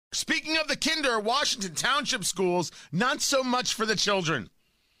Speaking of the kinder, Washington Township schools, not so much for the children.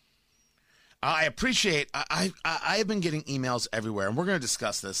 I appreciate, I have been getting emails everywhere, and we're going to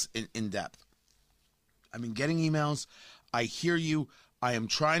discuss this in depth. I've been getting emails. I hear you. I am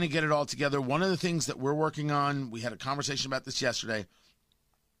trying to get it all together. One of the things that we're working on, we had a conversation about this yesterday,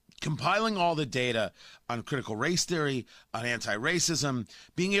 compiling all the data on critical race theory, on anti-racism,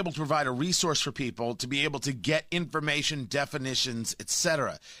 being able to provide a resource for people to be able to get information, definitions,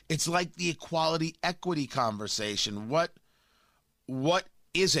 etc. It's like the equality equity conversation. What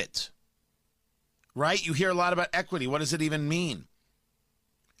is it? Right? You hear a lot about equity. What does it even mean?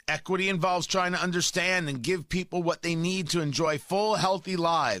 Equity involves trying to understand and give people what they need to enjoy full, healthy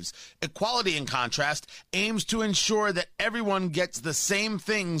lives. Equality, in contrast, aims to ensure that everyone gets the same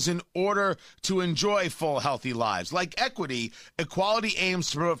things in order to enjoy full, healthy lives. Like equity, equality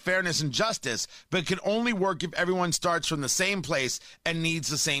aims to promote fairness and justice, but can only work if everyone starts from the same place and needs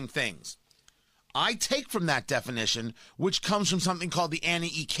the same things. I take from that definition, which comes from something called the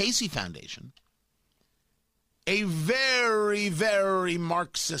Annie E. Casey Foundation, a very, very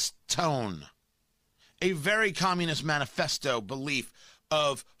Marxist tone, a very communist manifesto belief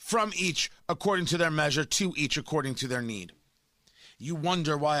of from each according to their measure, to each according to their need. You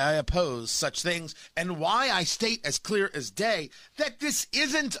wonder why I oppose such things and why I state as clear as day that this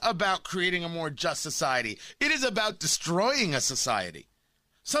isn't about creating a more just society. It is about destroying a society.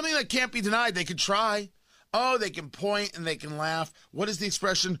 Something that can't be denied. They could try. Oh, they can point and they can laugh. What is the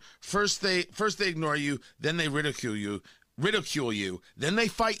expression? First they ignore you, then they ridicule you, then they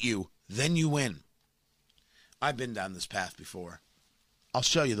fight you, then you win. I've been down this path before. I'll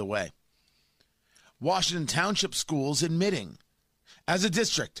show you the way. Washington Township Schools admitting, as a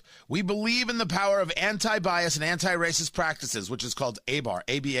district, we believe in the power of anti-bias and anti-racist practices, which is called ABAR,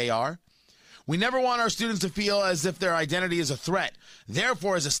 A-B-A-R. We never want our students to feel as if their identity is a threat.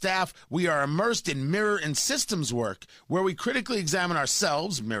 Therefore, as a staff, we are immersed in mirror and systems work, where we critically examine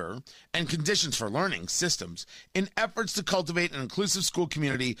ourselves, mirror, and conditions for learning, systems, in efforts to cultivate an inclusive school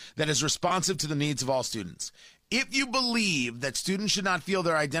community that is responsive to the needs of all students. If you believe that students should not feel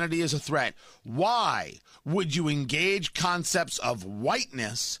their identity is a threat, why would you engage concepts of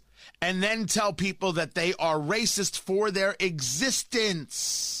whiteness and then tell people that they are racist for their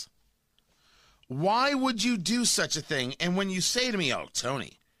existence? Why would you do such a thing? And when you say to me, oh,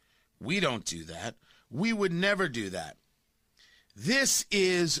 Tony, we don't do that. We would never do that. This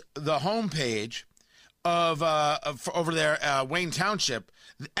is the homepage of over there, Wayne Township,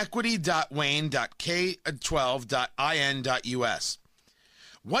 equity.wayne.k12.in.us.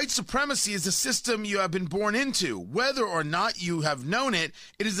 White supremacy is a system you have been born into. Whether or not you have known it,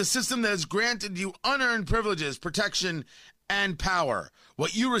 it is a system that has granted you unearned privileges, protection, and power.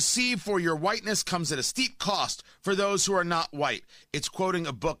 What you receive for your whiteness comes at a steep cost for those who are not white. It's quoting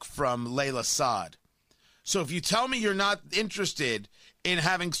a book from Layla Saad. So if you tell me you're not interested in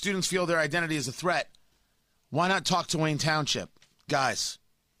having students feel their identity as a threat, why not talk to Wayne Township? Guys,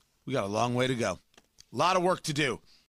 we got a long way to go. A lot of work to do.